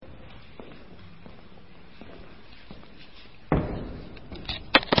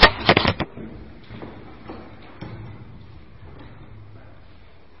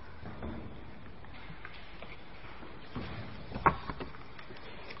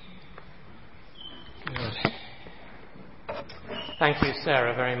Thank you,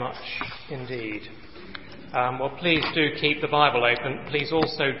 Sarah, very much indeed. Well, please do keep the Bible open. Please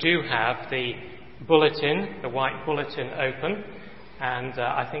also do have the bulletin, the white bulletin open, and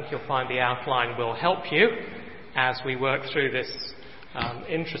I think you'll find the outline will help you as we work through this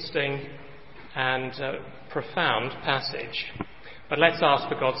interesting and profound passage. But let's ask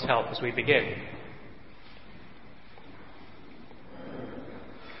for God's help as we begin.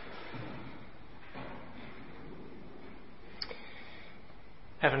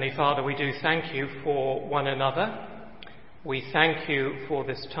 Heavenly Father, we do thank you for one another. We thank you for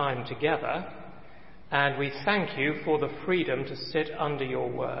this time together, and we thank you for the freedom to sit under your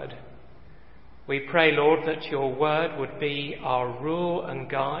word. We pray, Lord, that your word would be our rule and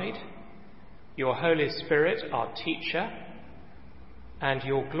guide, your Holy Spirit our teacher, and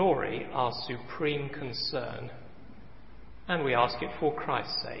your glory our supreme concern. And we ask it for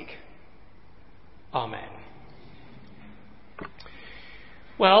Christ's sake. Amen.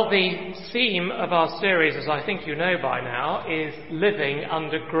 Well, the theme of our series, as I think you know by now, is living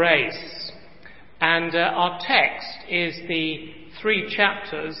under grace. And our text is the 3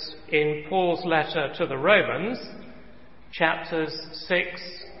 chapters in Paul's letter to the Romans, chapters 6,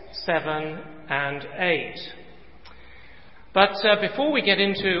 7 and 8. But before we get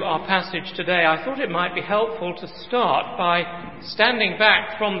into our passage today, I thought it might be helpful to start by standing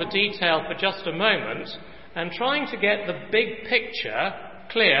back from the detail for just a moment and trying to get the big picture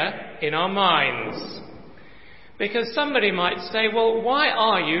clear in our minds. Because somebody might say, well, why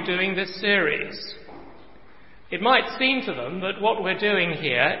are you doing this series? It might seem to them that what we're doing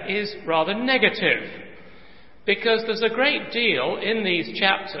here is rather negative, because there's a great deal in these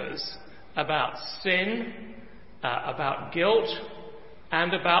chapters about sin, about guilt,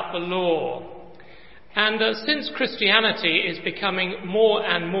 and about the law. And since Christianity is becoming more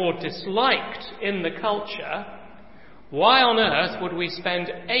and more disliked in the culture, why on earth would we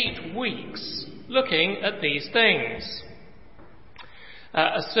spend 8 weeks looking at these things?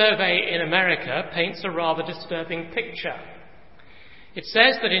 A survey in America paints a rather disturbing picture. It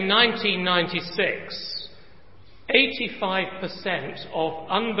says that in 1996, 85% of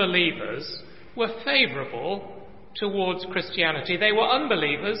unbelievers were favourable towards Christianity. They were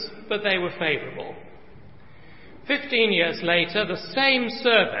unbelievers, but they were favourable. 15 years later, the same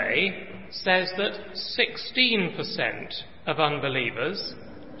survey says that 16% of unbelievers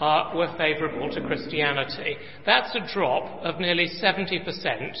were favourable to Christianity. That's a drop of nearly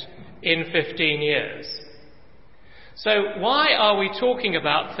 70% in 15 years. So why are we talking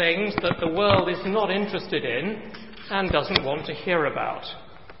about things that the world is not interested in and doesn't want to hear about?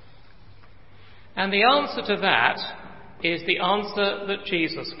 And the answer to that is the answer that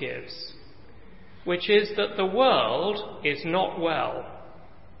Jesus gives, which is that the world is not well.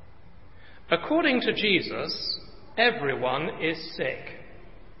 According to Jesus, everyone is sick.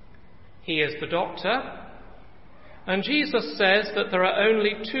 He is the doctor, and Jesus says that there are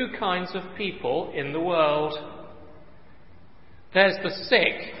only 2 kinds of people in the world. There's the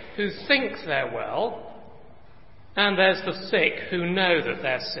sick who think they're well, and there's the sick who know that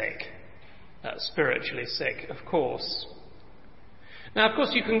they're sick. Spiritually sick, of course. Now, of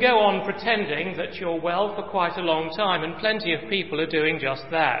course, you can go on pretending that you're well for quite a long time, and plenty of people are doing just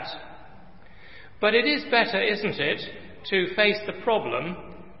that. But it is better, isn't it, to face the problem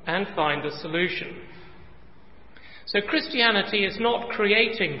and find a solution. So Christianity is not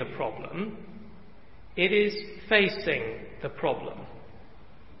creating the problem, it is facing the problem.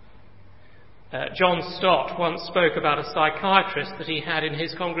 John Stott once spoke about a psychiatrist that he had in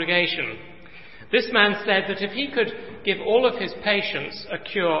his congregation. This man said that if he could give all of his patients a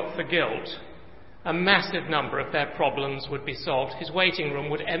cure for guilt, a massive number of their problems would be solved. His waiting room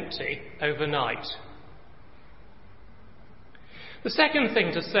would empty overnight. The second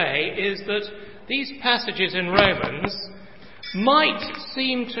thing to say is that these passages in Romans might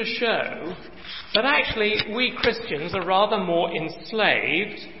seem to show that actually we Christians are rather more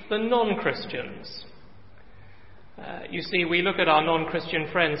enslaved than non-Christians. You see, we look at our non-Christian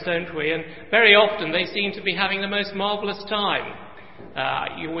friends, don't we? And very often they seem to be having the most marvellous time.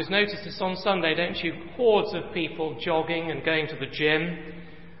 You always notice this on Sunday, don't you? Hordes of people jogging and going to the gym.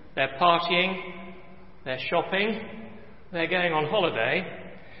 They're partying, they're shopping, they're going on holiday,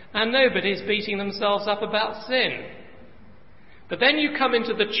 and nobody's beating themselves up about sin. But then you come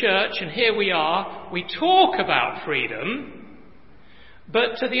into the church, and here we are, we talk about freedom,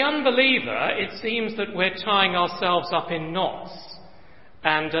 but to the unbeliever it seems that we're tying ourselves up in knots,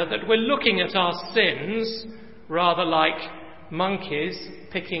 and that we're looking at our sins rather like monkeys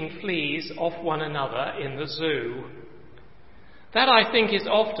picking fleas off one another in the zoo. That, I think, is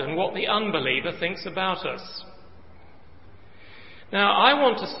often what the unbeliever thinks about us. Now, I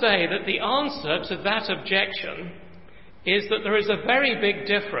want to say that the answer to that objection is that there is a very big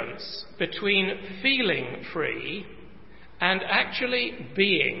difference between feeling free and actually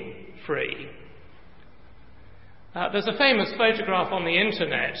being free. There's a famous photograph on the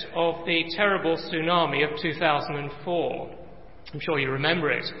internet of the terrible tsunami of 2004. I'm sure you remember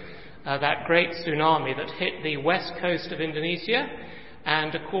it. That great tsunami that hit the west coast of Indonesia,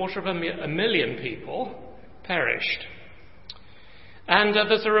 and 250,000 people perished. And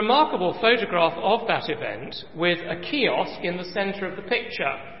there's a remarkable photograph of that event with a kiosk in the centre of the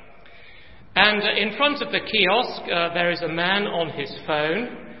picture. And in front of the kiosk there is a man on his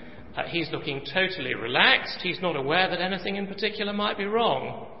phone. He's looking totally relaxed. He's not aware that anything in particular might be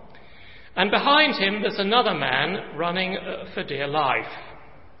wrong. And behind him there's another man running for dear life.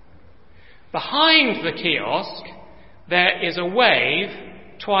 Behind the kiosk there is a wave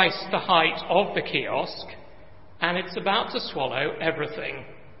twice the height of the kiosk, and it's about to swallow everything.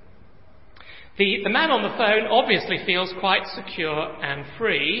 The man on the phone obviously feels quite secure and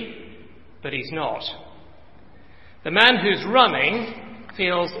free, but he's not. The man who's running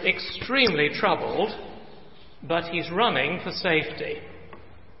feels extremely troubled, but he's running for safety.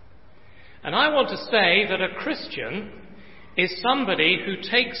 And I want to say that a Christian is somebody who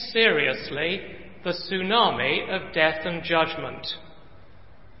takes seriously the tsunami of death and judgment.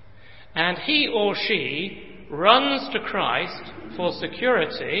 And he or she runs to Christ for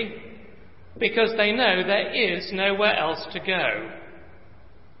security because they know there is nowhere else to go.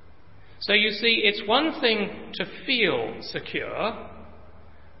 So you see, it's one thing to feel secure,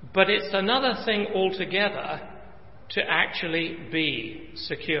 but it's another thing altogether to actually be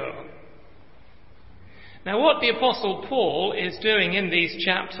secure. Now, what the Apostle Paul is doing in these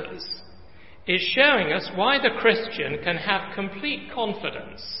chapters is showing us why the Christian can have complete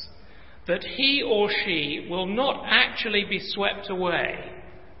confidence that he or she will not actually be swept away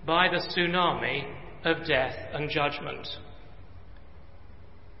by the tsunami of death and judgment.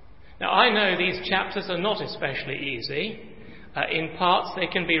 Now, I know these chapters are not especially easy. In parts, they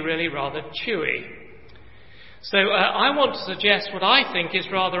can be really rather chewy. So I want to suggest what I think is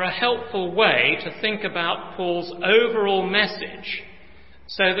rather a helpful way to think about Paul's overall message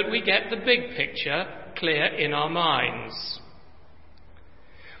so that we get the big picture clear in our minds.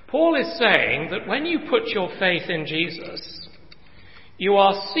 Paul is saying that when you put your faith in Jesus, you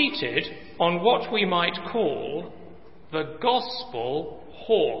are seated on what we might call the gospel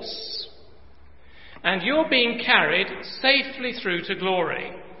horse, and you're being carried safely through to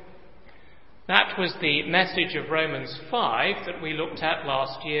glory. That was the message of Romans 5 that we looked at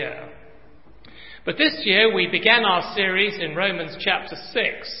last year. But this year we began our series in Romans chapter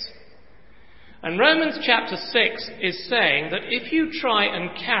 6. And Romans chapter 6 is saying that if you try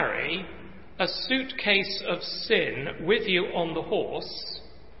and carry a suitcase of sin with you on the horse,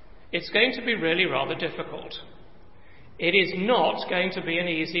 it's going to be really rather difficult. It is not going to be an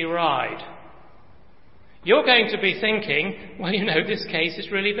easy ride. You're going to be thinking, well, you know, this case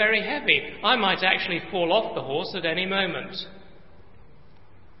is really very heavy. I might actually fall off the horse at any moment.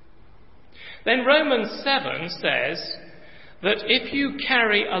 Then Romans 7 says that if you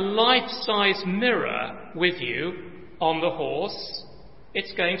carry a life-size mirror with you on the horse,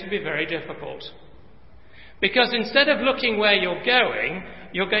 it's going to be very difficult. Because instead of looking where you're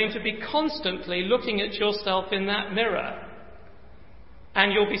going to be constantly looking at yourself in that mirror.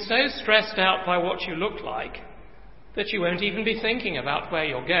 And you'll be so stressed out by what you look like that you won't even be thinking about where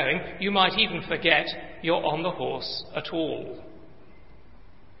you're going. You might even forget you're on the horse at all.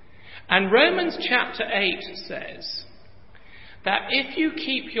 And Romans chapter 8 says that if you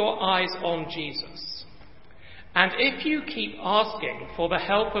keep your eyes on Jesus, and if you keep asking for the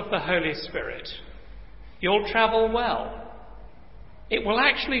help of the Holy Spirit, you'll travel well. It will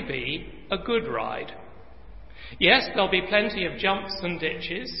actually be a good ride. Yes, there'll be plenty of jumps and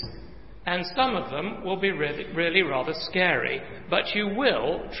ditches, and some of them will be really rather scary, but you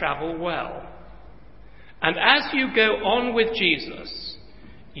will travel well. And as you go on with Jesus,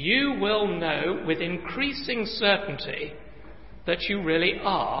 you will know with increasing certainty that you really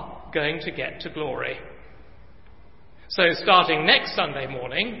are going to get to glory. So starting next Sunday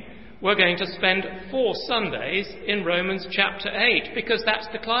morning, we're going to spend 4 Sundays in Romans chapter 8, because that's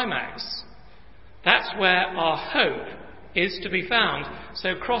the climax. That's where our hope is to be found.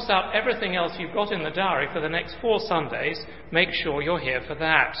 So cross out everything else you've got in the diary for the next 4 Sundays. Make sure you're here for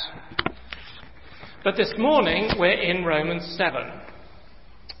that. But this morning we're in Romans 7.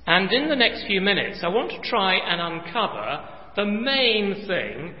 And in the next few minutes I want to try and uncover the main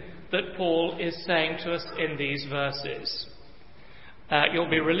thing that Paul is saying to us in these verses. You'll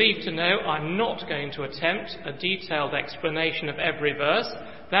be relieved to know I'm not going to attempt a detailed explanation of every verse.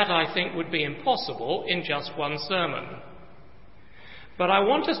 That, I think, would be impossible in just one sermon. But I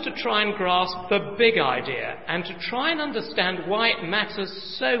want us to try and grasp the big idea and to try and understand why it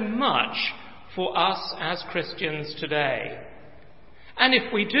matters so much for us as Christians today. And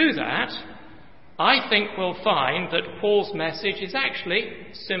if we do that, I think we'll find that Paul's message is actually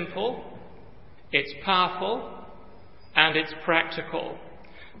simple, it's powerful, and it's practical.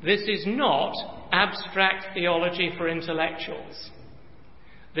 This is not abstract theology for intellectuals.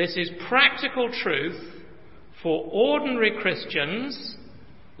 This is practical truth for ordinary Christians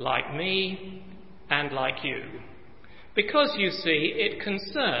like me and like you. Because, you see, it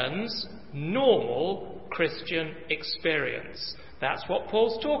concerns normal Christian experience. That's what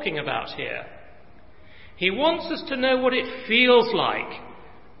Paul's talking about here. He wants us to know what it feels like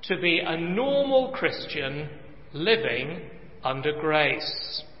to be a normal Christian living under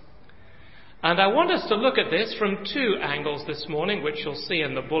grace. And I want us to look at this from two angles this morning, which you'll see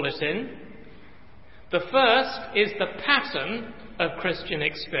in the bulletin. The first is the pattern of Christian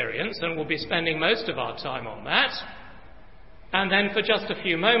experience, and we'll be spending most of our time on that. And then for just a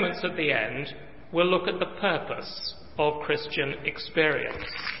few moments at the end, we'll look at the purpose of Christian experience.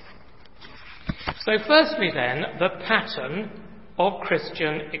 So firstly then, the pattern of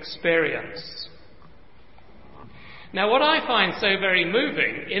Christian experience. Now, what I find so very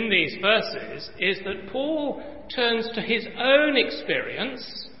moving in these verses is that Paul turns to his own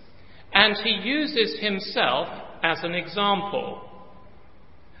experience and he uses himself as an example.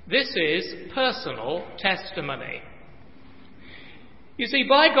 This is personal testimony. You see,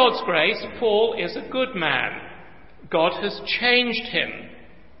 by God's grace, Paul is a good man. God has changed him.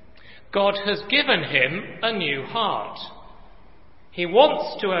 God has given him a new heart. He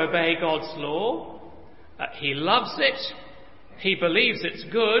wants to obey God's law. He loves it. He believes it's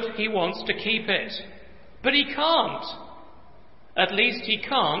good. He wants to keep it. But he can't. At least he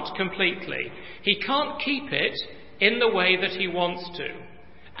can't completely. He can't keep it in the way that he wants to.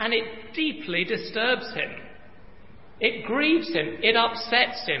 And it deeply disturbs him. It grieves him. It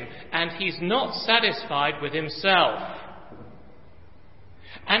upsets him. And he's not satisfied with himself.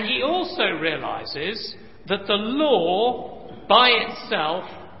 And he also realizes that the law by itself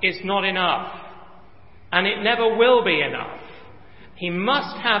is not enough. And it never will be enough. He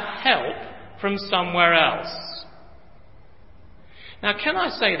must have help from somewhere else. Now, can I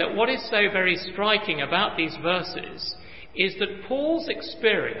say that what is so very striking about these verses is that Paul's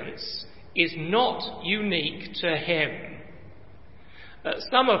experience is not unique to him.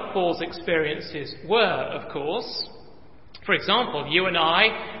 Some of Paul's experiences were, of course. For example, you and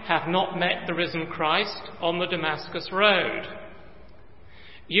I have not met the risen Christ on the Damascus Road.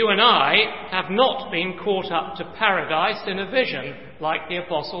 You and I have not been caught up to paradise in a vision like the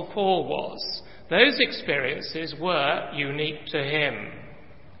Apostle Paul was. Those experiences were unique to him.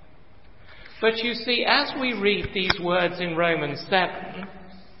 But you see, as we read these words in Romans 7,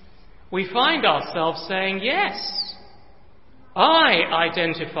 we find ourselves saying, yes, I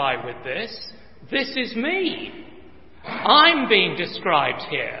identify with this. This is me. I'm being described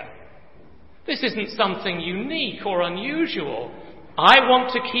here. This isn't something unique or unusual. I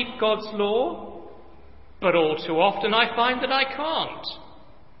want to keep God's law, but all too often I find that I can't.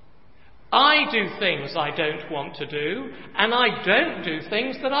 I do things I don't want to do, and I don't do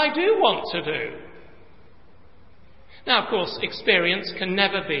things that I do want to do. Now, of course, experience can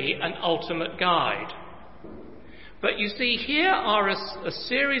never be an ultimate guide. But you see, here are a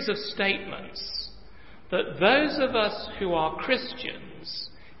series of statements that those of us who are Christians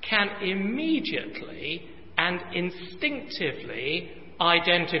can immediately and instinctively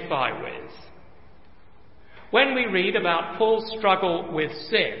identify with. When we read about Paul's struggle with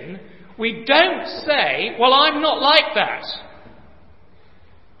sin, we don't say, well, I'm not like that.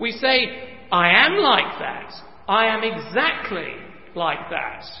 We say, I am like that. I am exactly like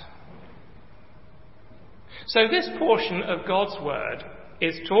that. So this portion of God's Word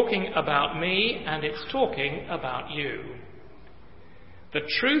is talking about me and it's talking about you. The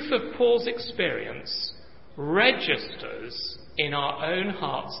truth of Paul's experience registers in our own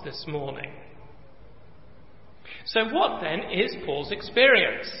hearts this morning. So what then is Paul's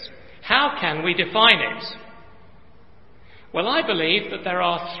experience? How can we define it? Well, I believe that there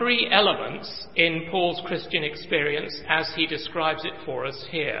are three elements in Paul's Christian experience as he describes it for us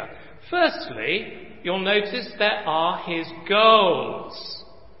here. Firstly, you'll notice there are his goals.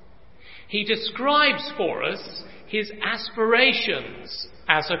 He describes for us his aspirations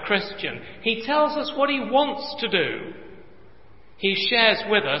as a Christian. He tells us what he wants to do. He shares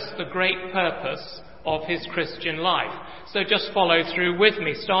with us the great purpose of his Christian life. So just follow through with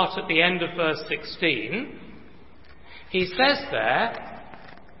me. Start at the end of verse 16. He says there,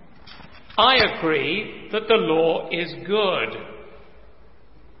 I agree that the law is good.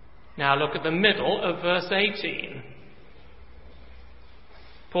 Now look at the middle of verse 18.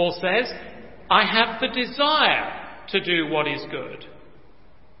 Paul says, I have the desire to do what is good.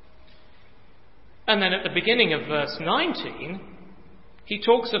 And then at the beginning of verse 19, he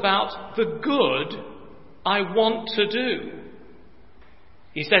talks about the good I want to do.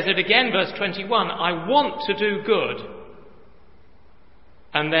 He says it again, verse 21, I want to do good.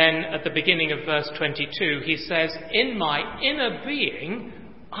 And then at the beginning of verse 22, he says, in my inner being,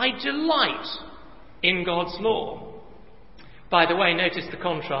 I delight in God's law. By the way, notice the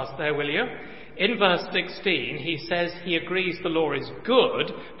contrast there, will you? In verse 16, he says he agrees the law is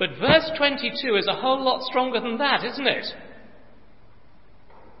good, but verse 22 is a whole lot stronger than that, isn't it?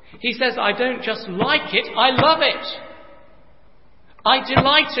 He says, I don't just like it, I love it. I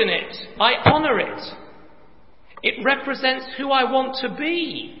delight in it. I honour it. It represents who I want to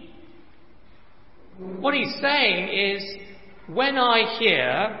be. What he's saying is, when I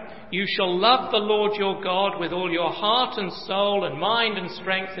hear, you shall love the Lord your God with all your heart and soul and mind and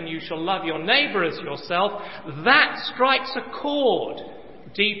strength, and you shall love your neighbour as yourself, that strikes a chord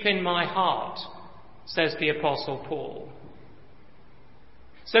deep in my heart, says the Apostle Paul.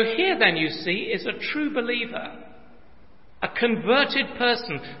 So here then, you see, is a true believer, a converted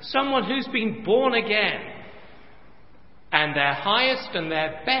person, someone who's been born again, and their highest and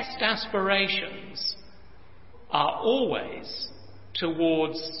their best aspirations are always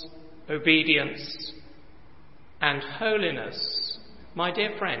towards obedience and holiness. My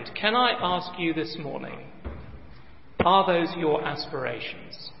dear friend, can I ask you this morning, are those your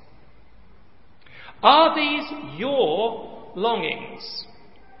aspirations? Are these your longings?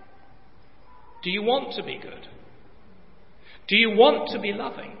 Do you want to be good? Do you want to be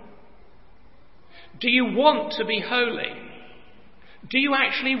loving? Do you want to be holy? Do you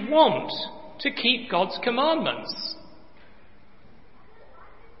actually want to keep God's commandments?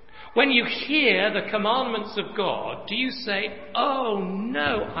 When you hear the commandments of God, do you say, oh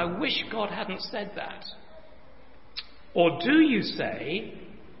no, I wish God hadn't said that? Or do you say,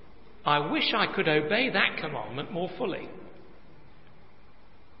 I wish I could obey that commandment more fully?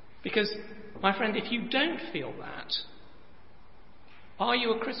 Because, my friend, if you don't feel that, are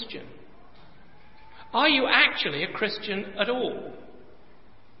you a Christian? Are you actually a Christian at all?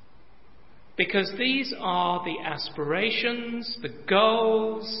 Because these are the aspirations, the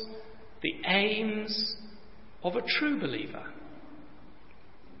goals, the aims of a true believer.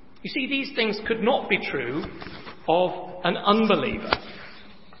 You see, these things could not be true of an unbeliever.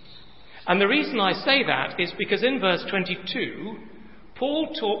 And the reason I say that is because in verse 22,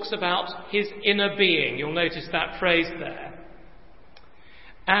 Paul talks about his inner being. You'll notice that phrase there.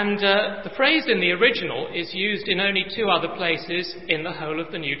 And the phrase in the original is used in only 2 other places in the whole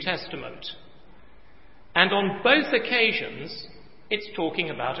of the New Testament. And on both occasions, it's talking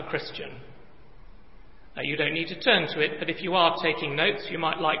about a Christian. Now, you don't need to turn to it, but if you are taking notes, you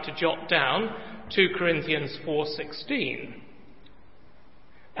might like to jot down 2 Corinthians 4:16.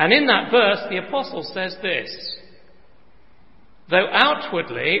 And in that verse, the apostle says this, though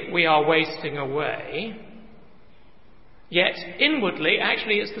outwardly we are wasting away, yet inwardly,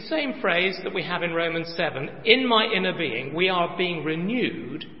 actually it's the same phrase that we have in Romans 7, in my inner being, we are being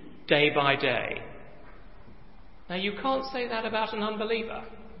renewed day by day. Now you can't say that about an unbeliever.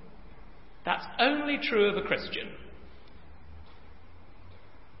 That's only true of a Christian.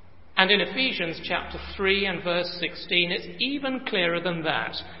 And in Ephesians chapter 3 and verse 16, it's even clearer than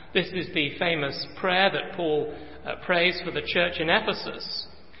that. This is the famous prayer that Paul prays for the church in Ephesus.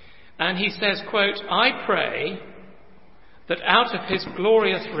 And he says, quote, I pray that out of his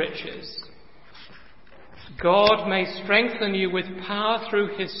glorious riches, God may strengthen you with power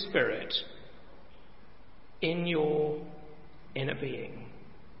through his Spirit in your inner being.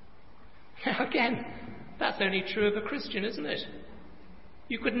 Now again, that's only true of a Christian, isn't it?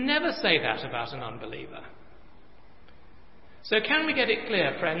 You could never say that about an unbeliever. So can we get it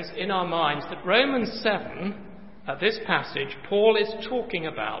clear, friends, in our minds that Romans 7, at this passage, Paul is talking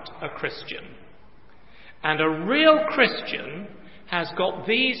about a Christian. And a real Christian has got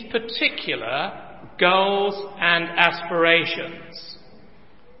these particular goals and aspirations.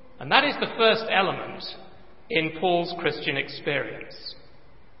 And that is the first element in Paul's Christian experience.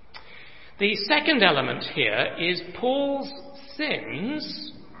 The second element here is Paul's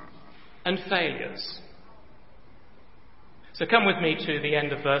sins and failures. So come with me to the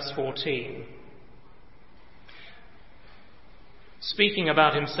end of verse 14. Speaking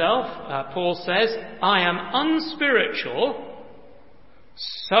about himself, Paul says, I am unspiritual,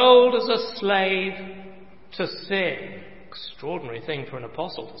 sold as a slave to sin. Extraordinary thing for an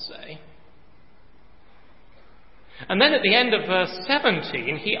apostle to say. And then at the end of verse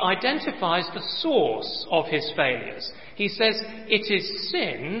 17, he identifies the source of his failures. He says, it is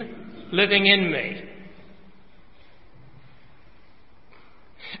sin living in me.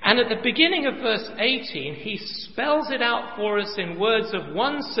 And at the beginning of verse 18, he spells it out for us in words of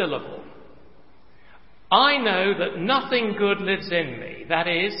one syllable. I know that nothing good lives in me, that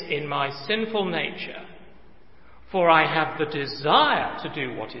is, in my sinful nature, for I have the desire to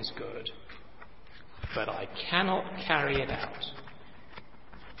do what is good, but I cannot carry it out.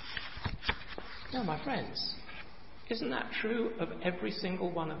 Now, my friends, isn't that true of every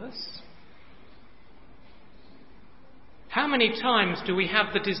single one of us? How many times do we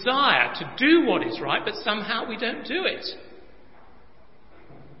have the desire to do what is right, but somehow we don't do it?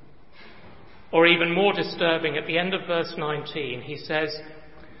 Or even more disturbing, at the end of verse 19, he says,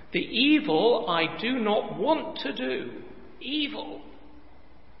 the evil I do not want to do, evil,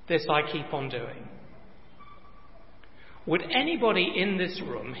 this I keep on doing. Would anybody in this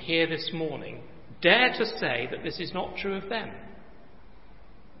room here this morning dare to say that this is not true of them?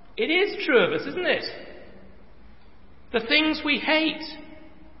 It is true of us, isn't it? The things we hate.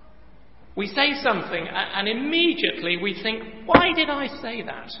 We say something and immediately we think, why did I say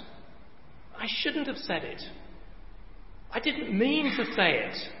that? I shouldn't have said it. I didn't mean to say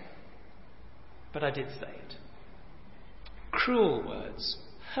it. But I did say it. Cruel words,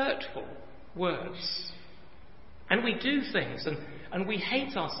 hurtful words. And we do things and we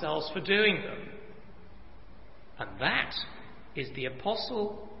hate ourselves for doing them. And that is the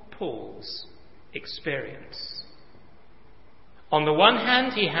Apostle Paul's experience. On the one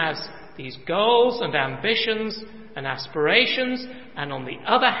hand, he has these goals and ambitions and aspirations, and on the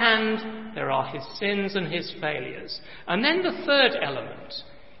other hand, there are his sins and his failures. And then the third element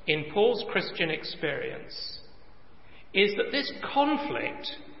in Paul's Christian experience is that this conflict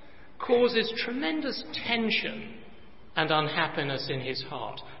causes tremendous tension and unhappiness in his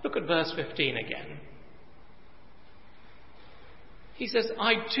heart. Look at verse 15 again. He says,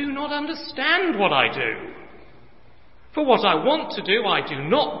 I do not understand what I do. For what I want to do, I do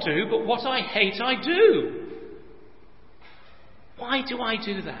not do, but what I hate, I do. Why do I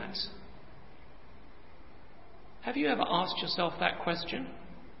do that? Have you ever asked yourself that question?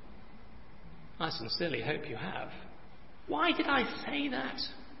 I sincerely hope you have. Why did I say that?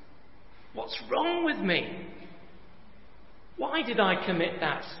 What's wrong with me? Why did I commit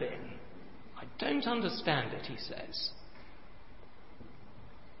that sin? I don't understand it, he says.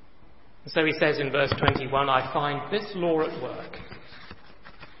 And so he says in verse 21, I find this law at work.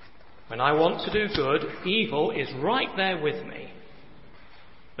 When I want to do good, evil is right there with me.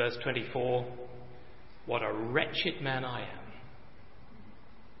 Verse 24, what a wretched man I am.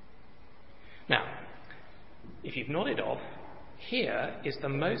 Now, if you've nodded off, here is the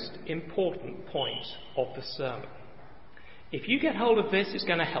most important point of the sermon. If you get hold of this, it's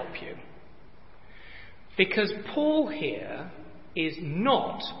going to help you. Because Paul here is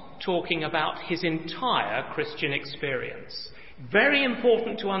not talking about his entire Christian experience. Very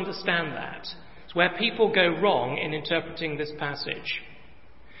important to understand that. It's where people go wrong in interpreting this passage.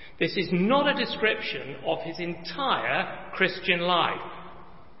 This is not a description of his entire Christian life.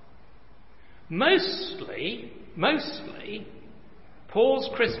 Mostly, Paul's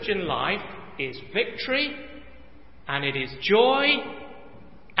Christian life is victory, and it is joy,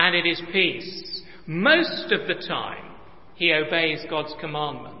 and it is peace. Most of the time, he obeys God's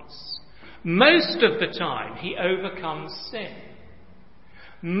commandments. Most of the time, he overcomes sin.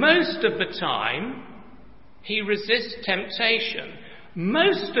 Most of the time, he resists temptation.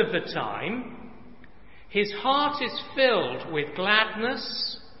 Most of the time, his heart is filled with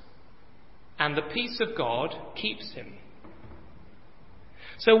gladness, and the peace of God keeps him.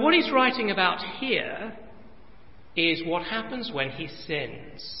 So what he's writing about here is what happens when he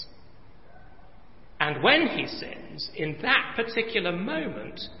sins. And when he sins, in that particular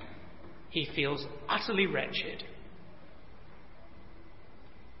moment, he feels utterly wretched.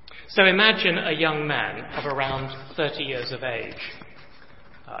 So imagine a young man of around 30 years of age.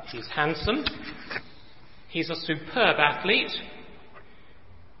 He's handsome. He's a superb athlete.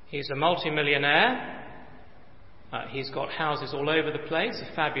 He's a multimillionaire. He's got houses all over the place,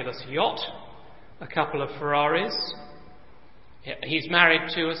 a fabulous yacht, a couple of Ferraris. He's married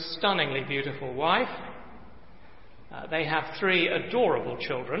to a stunningly beautiful wife. They have 3 adorable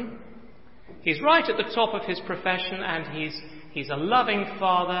children. He's right at the top of his profession, and he's a loving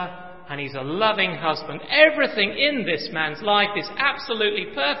father and he's a loving husband. Everything in this man's life is absolutely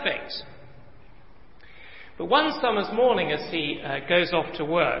perfect. But one summer's morning, as he goes off to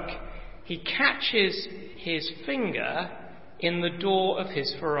work, he catches his finger in the door of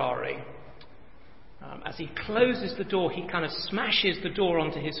his Ferrari. As he closes the door, he kind of smashes the door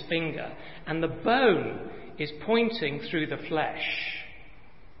onto his finger, and the bone is pointing through the flesh.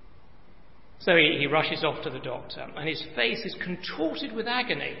 So he rushes off to the doctor, and his face is contorted with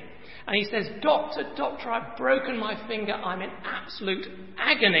agony. And he says, Doctor, I've broken my finger. I'm in absolute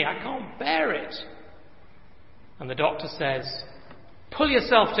agony. I can't bear it. And the doctor says, pull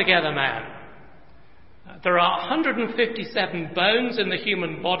yourself together, man. There are 157 bones in the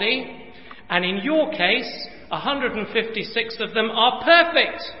human body, and in your case, 156 of them are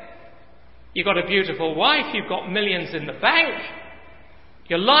perfect. You've got a beautiful wife, you've got millions in the bank,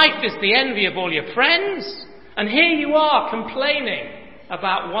 your life is the envy of all your friends, and here you are complaining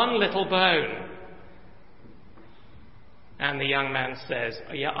about one little bone. And the young man says,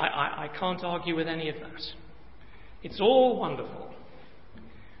 yeah, I can't argue with any of that. It's all wonderful.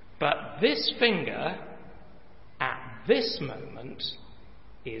 But this finger, at this moment,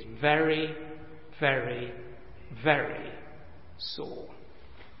 is very, very, very sore.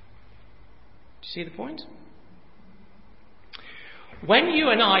 Do you see the point? When you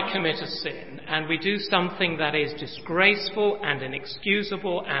and I commit a sin and we do something that is disgraceful and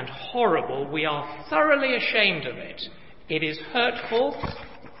inexcusable and horrible, we are thoroughly ashamed of it. It is hurtful,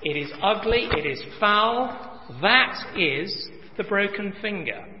 it is ugly, it is foul. That is the broken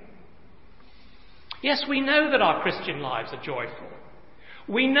finger. Yes, we know that our Christian lives are joyful.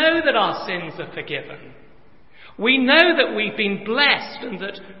 We know that our sins are forgiven. We know that we've been blessed and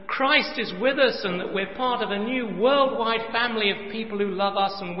that Christ is with us and that we're part of a new worldwide family of people who love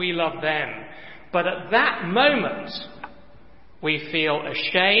us and we love them. But at that moment, we feel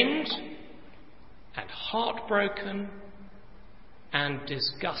ashamed and heartbroken and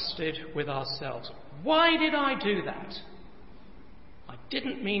disgusted with ourselves. Why did I do that? I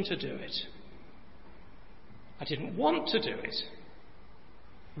didn't mean to do it. I didn't want to do it.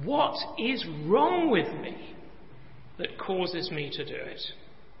 What is wrong with me that causes me to do it?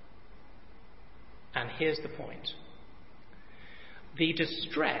 And here's the point. The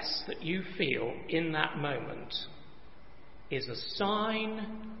distress that you feel in that moment is a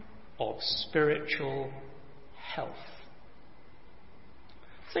sign of spiritual health.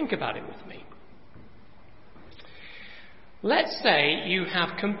 Think about it with me. Let's say you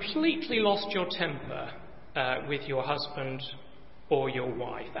have completely lost your temper with your husband or your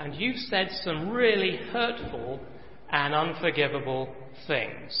wife, and you've said some really hurtful and unforgivable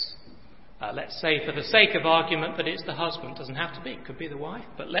things. Let's say, for the sake of argument, that it's the husband. Doesn't have to be. It could be the wife.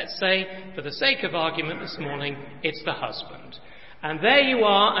 But let's say, for the sake of argument this morning, it's the husband. And there you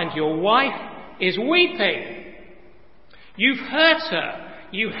are, and your wife is weeping. You've hurt her.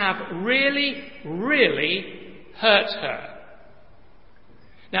 You have really, really hurt her.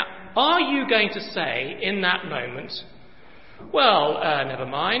 Now, are you going to say in that moment, well, never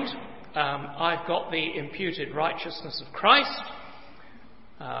mind, I've got the imputed righteousness of Christ,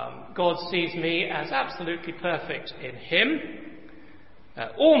 God sees me as absolutely perfect in Him,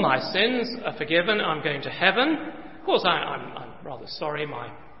 all my sins are forgiven, I'm going to heaven. Of course, I'm rather sorry, my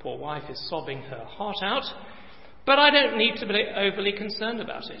poor wife is sobbing her heart out, but I don't need to be overly concerned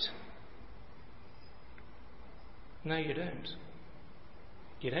about it. No, you don't.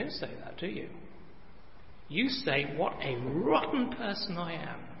 You don't say that, do you? You say, what a rotten person I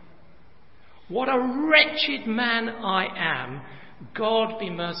am. What a wretched man I am. God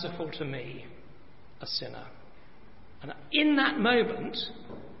be merciful to me, a sinner. And in that moment,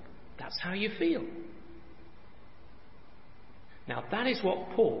 that's how you feel. Now, that is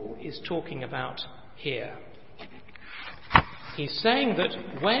what Paul is talking about here. He's saying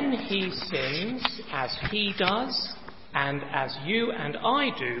that when he sins, as he does, and as you and I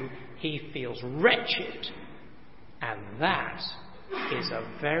do, he feels wretched. And that is a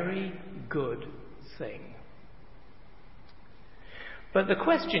very good thing. But the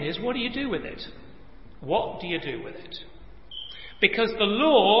question is, what do you do with it? What do you do with it? Because the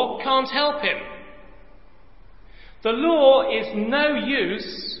law can't help him. The law is no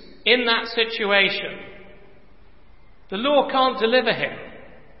use in that situation. The law can't deliver him.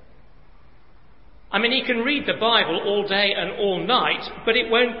 I mean, he can read the Bible all day and all night, but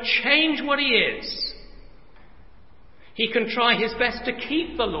it won't change what he is. He can try his best to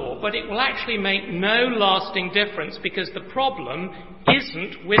keep the law, but it will actually make no lasting difference because the problem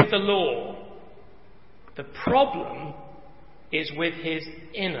isn't with the law. The problem is with his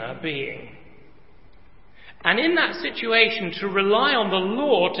inner being. And in that situation, to rely on the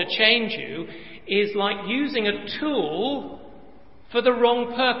law to change you is like using a tool for the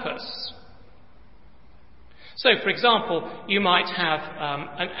wrong purpose. So, for example, you might have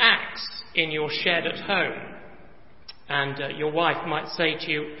an axe in your shed at home, and your wife might say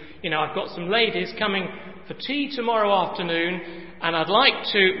to you, I've got some ladies coming for tea tomorrow afternoon, and I'd like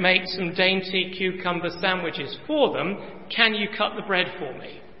to make some dainty cucumber sandwiches for them. Can you cut the bread for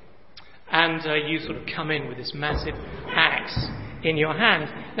me? And you sort of come in with this massive axe in your hand.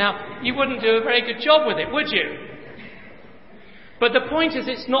 Now, you wouldn't do a very good job with it, would you? But the point is,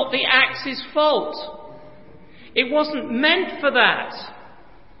 it's not the axe's fault. It wasn't meant for that.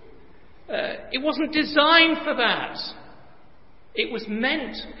 It wasn't designed for that. It was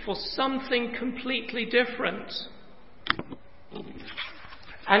meant for something completely different.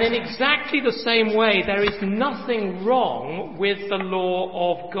 And in exactly the same way, there is nothing wrong with the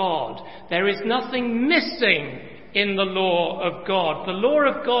law of God. There is nothing missing in the law of God. The law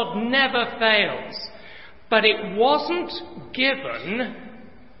of God never fails. But it wasn't given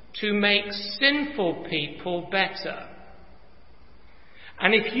to make sinful people better.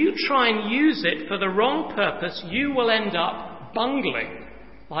 And if you try and use it for the wrong purpose, you will end up bungling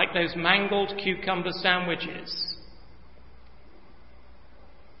like those mangled cucumber sandwiches.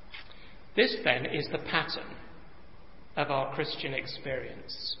 This, then, is the pattern of our Christian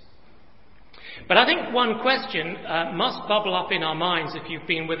experience. But I think one question must bubble up in our minds if you've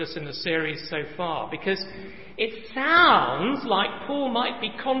been with us in the series so far, because it sounds like Paul might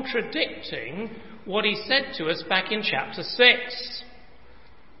be contradicting what he said to us back in chapter 6.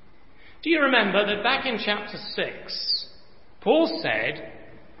 Do you remember that back in chapter 6, Paul said,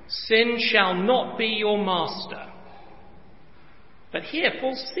 "Sin shall not be your master." But here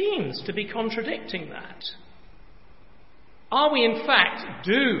Paul seems to be contradicting that. Are we in fact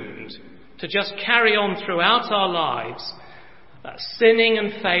doomed to just carry on throughout our lives, sinning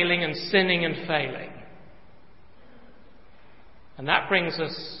and failing and sinning and failing? And that brings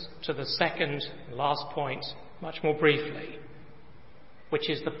us to the second, last point, much more briefly, which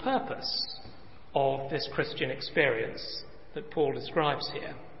is the purpose of this Christian experience that Paul describes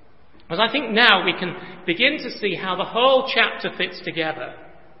here. Because I think now we can begin to see how the whole chapter fits together.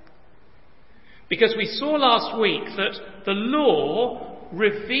 Because we saw last week that the law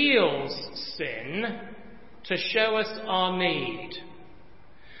reveals sin to show us our need.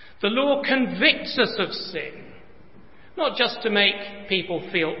 The law convicts us of sin, not just to make people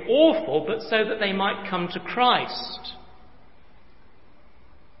feel awful, but so that they might come to Christ.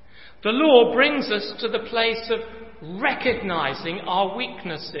 The law brings us to the place of recognizing our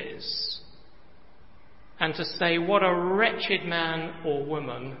weaknesses and to say, what a wretched man or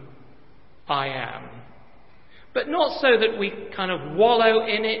woman I am. But not so that we kind of wallow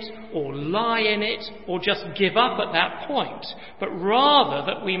in it or lie in it or just give up at that point, but rather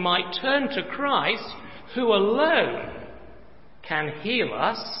that we might turn to Christ, who alone can heal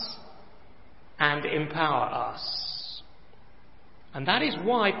us and empower us. And that is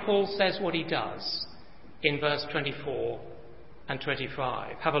why Paul says what he does in verse 24 and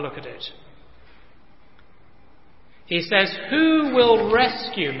 25. Have a look at it. He says, "Who will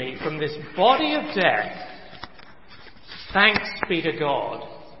rescue me from this body of death? Thanks be to God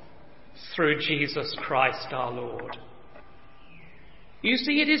through Jesus Christ our Lord." You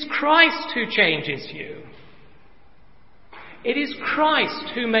see, it is Christ who changes you. It is Christ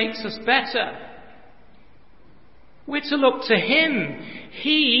who makes us better. We're to look to him.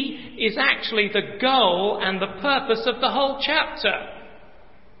 He is actually the goal and the purpose of the whole chapter.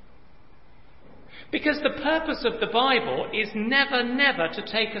 Because the purpose of the Bible is never to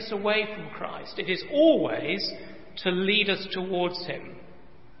take us away from Christ. It is always to lead us towards him.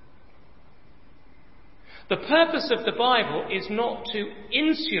 The purpose of the Bible is not to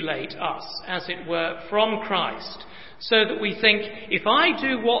insulate us, as it were, from Christ, so that we think, if I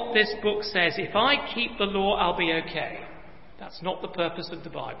do what this book says, if I keep the law, I'll be okay. That's not the purpose of the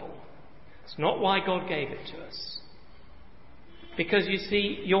Bible. It's not why God gave it to us. Because, you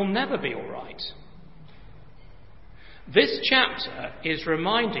see, you'll never be all right. This chapter is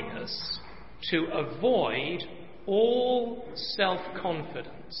reminding us to avoid all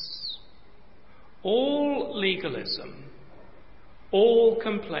self-confidence, all legalism, all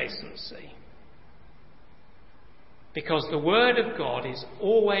complacency. Because the Word of God is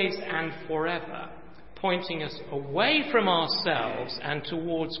always and forever pointing us away from ourselves and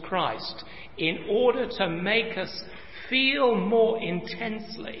towards Christ in order to make us feel more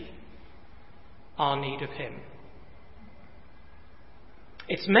intensely our need of him.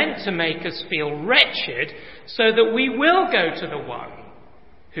 It's meant to make us feel wretched so that we will go to the one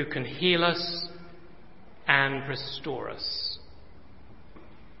who can heal us and restore us.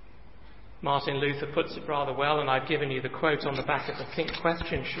 Martin Luther puts it rather well, and I've given you the quote on the back of the pink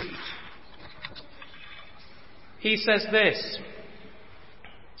question sheet. He says this,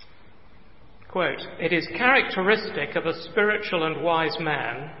 quote, "It is characteristic of a spiritual and wise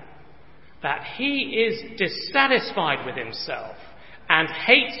man that he is dissatisfied with himself and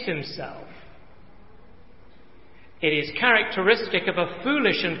hates himself. It is characteristic of a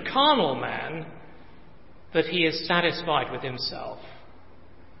foolish and carnal man that he is satisfied with himself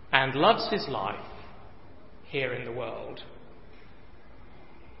and loves his life here in the world."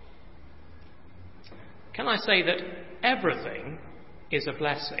 Can I say that everything is a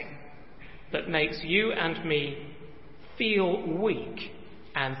blessing that makes you and me feel weak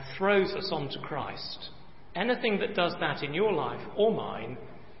and throws us onto Christ? Anything that does that in your life or mine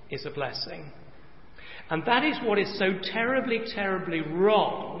is a blessing. And that is what is so terribly, terribly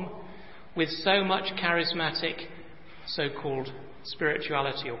wrong with so much charismatic so-called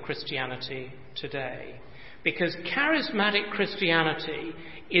spirituality or Christianity today. Because charismatic Christianity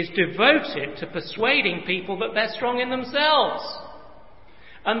is devoted to persuading people that they're strong in themselves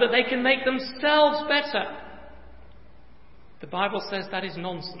and that they can make themselves better. The Bible says that is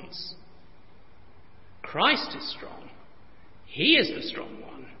nonsense. Christ is strong. He is the strong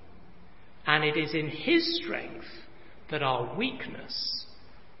one. And it is in his strength that our weakness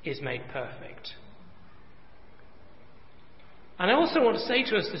is made perfect. And I also want to say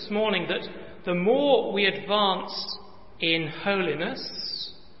to us this morning that the more we advance in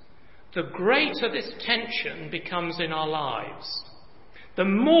holiness, the greater this tension becomes in our lives. The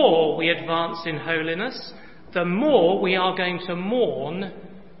more we advance in holiness, the more we are going to mourn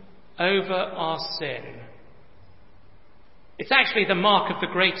over our sin. It's actually the mark of the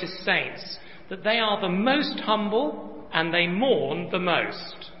greatest saints, that they are the most humble and they mourn the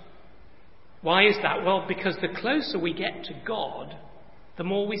most. Why is that? Well, because the closer we get to God, the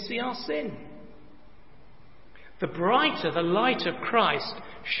more we see our sin. The brighter the light of Christ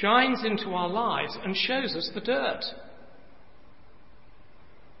shines into our lives and shows us the dirt.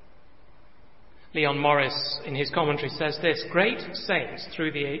 Leon Morris, in his commentary, says this: "Great saints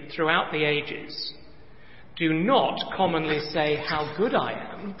throughout the ages do not commonly say, 'How good I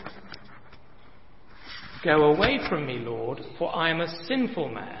am.' 'Go away from me, Lord, for I am a sinful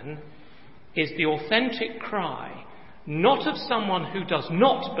man,' is the authentic cry, not of someone who does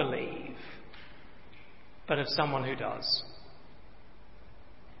not believe, but of someone who does."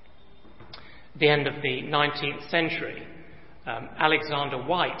 At the end of the 19th century, Alexander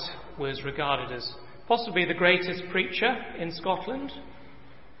White was regarded as possibly the greatest preacher in Scotland.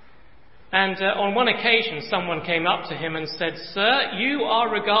 And on one occasion, someone came up to him and said, "Sir, you are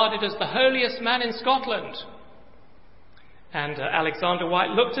regarded as the holiest man in Scotland." And Alexander White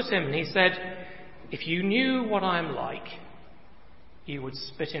looked at him and he said, "If you knew what I am like, you would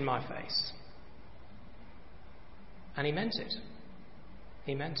spit in my face." And he meant it.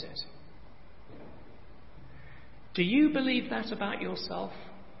 He meant it. Do you believe that about yourself?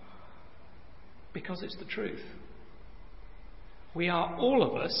 Because it's the truth. We are all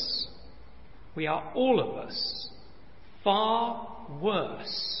of us far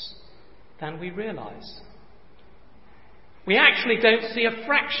worse than we realise. We actually don't see a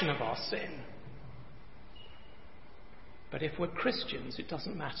fraction of our sin. But if we're Christians, it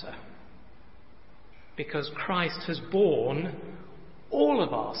doesn't matter. Because Christ has borne all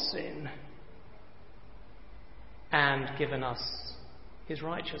of our sin and given us his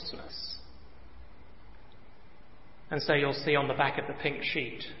righteousness. And so you'll see on the back of the pink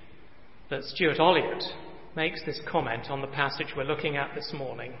sheet that Stuart Olliott makes this comment on the passage we're looking at this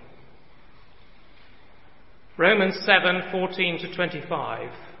morning. Romans 7:14 to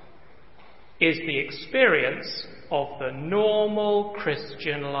 25 is the experience of the normal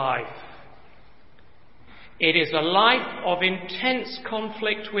Christian life. It is a life of intense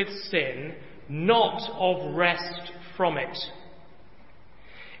conflict with sin, not of rest from it.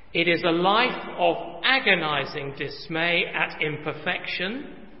 It is a life of agonizing dismay at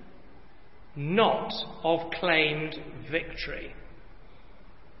imperfection, not of claimed victory.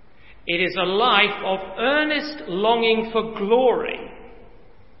 It is a life of earnest longing for glory,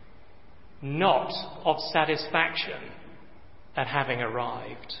 not of satisfaction at having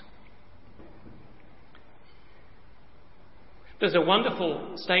arrived. There's a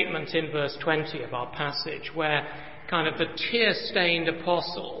wonderful statement in verse 20 of our passage where kind of the tear-stained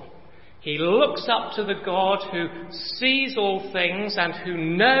apostle, he looks up to the God who sees all things and who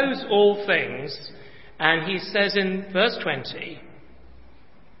knows all things, and he says in verse 20,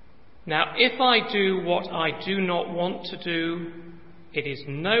 "Now if I do what I do not want to do, it is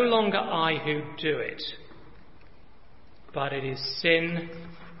no longer I who do it, but it is sin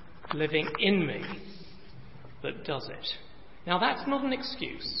living in me that does it. Now that's not an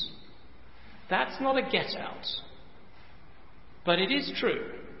excuse. That's not a get out. But it is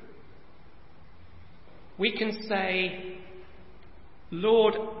true. We can say,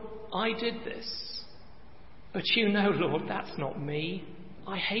 Lord, I did this. But you know, Lord, that's not me.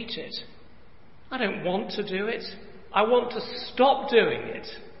 I hate it. I don't want to do it. I want to stop doing it.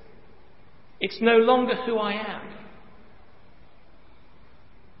 It's no longer who I am.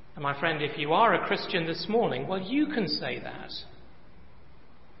 And my friend, if you are a Christian this morning, well, you can say that.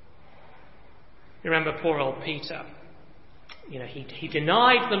 You remember poor old Peter. He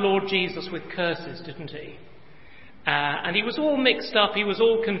denied the Lord Jesus with curses, didn't he? And he was all mixed up, he was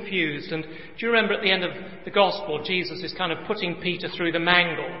all confused. And do you remember at the end of the Gospel, Jesus is kind of putting Peter through the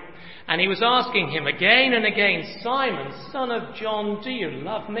mangle. And he was asking him again and again, Simon, son of John, do you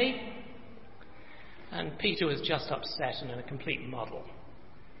love me? And Peter was just upset and in a complete muddle.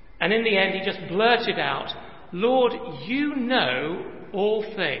 And in the end he just blurted out, Lord, you know all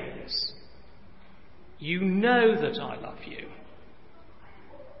things. You know that I love you.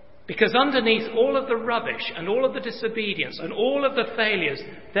 Because underneath all of the rubbish and all of the disobedience and all of the failures,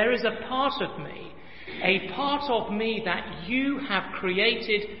 there is a part of me that you have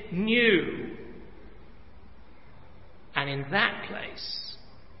created new. And in that place,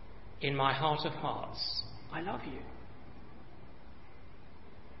 in my heart of hearts, I love you.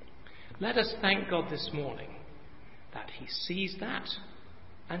 Let us thank God this morning that he sees that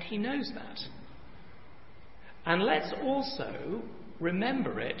and he knows that. And let's also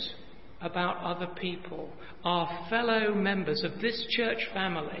remember it about other people, our fellow members of this church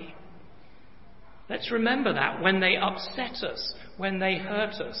family. Let's remember that when they upset us, when they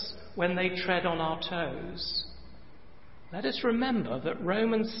hurt us, when they tread on our toes. Let us remember that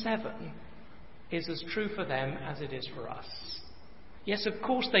Romans 7 is as true for them as it is for us. Yes, of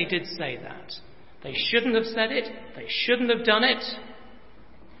course they did say that. They shouldn't have said it. They shouldn't have done it.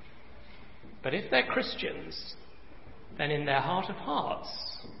 But if they're Christians, then in their heart of hearts,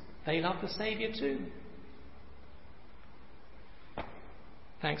 they love the Saviour too.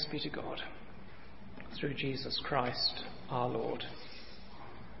 Thanks be to God, through Jesus Christ our Lord.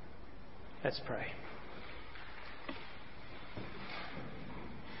 Let's pray.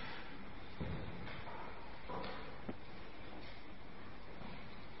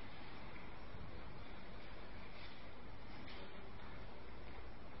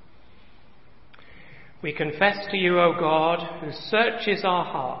 We confess to you, O God, who searches our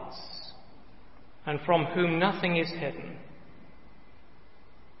hearts and from whom nothing is hidden,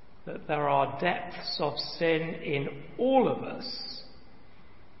 that there are depths of sin in all of us,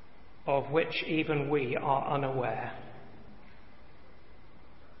 of which even we are unaware.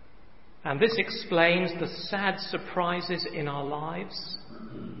 And this explains the sad surprises in our lives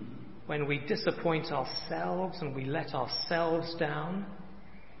when we disappoint ourselves and we let ourselves down.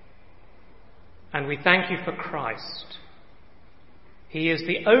 And we thank you for Christ. He is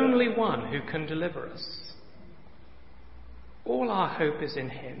the only one who can deliver us. All our hope is in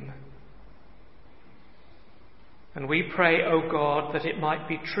him. And we pray, O God, that it might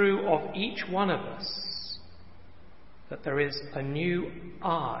be true of each one of us that there is a new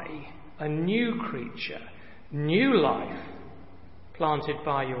I, a new creature, new life planted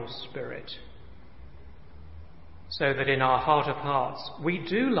by your Spirit, so that in our heart of hearts we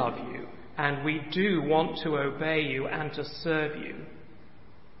do love you and we do want to obey you and to serve you.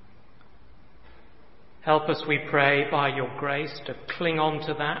 Help us, we pray, by your grace to cling on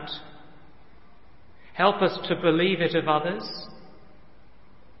to that. Help us to believe it of others.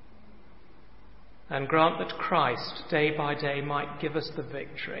 And grant that Christ, day by day, might give us the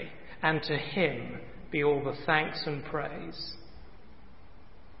victory, and to him be all the thanks and praise.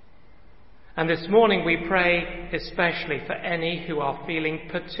 And this morning we pray especially for any who are feeling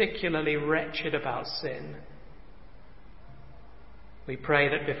particularly wretched about sin. We pray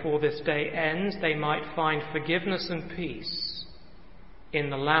that before this day ends they might find forgiveness and peace in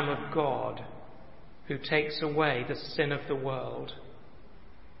the Lamb of God who takes away the sin of the world.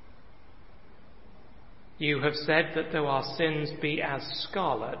 You have said that though our sins be as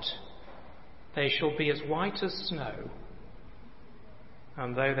scarlet, they shall be as white as snow.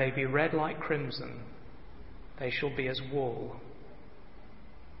 And though they be red like crimson, they shall be as wool.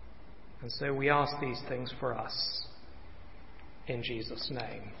 And so we ask these things for us, in Jesus'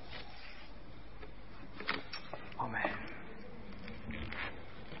 name. Amen.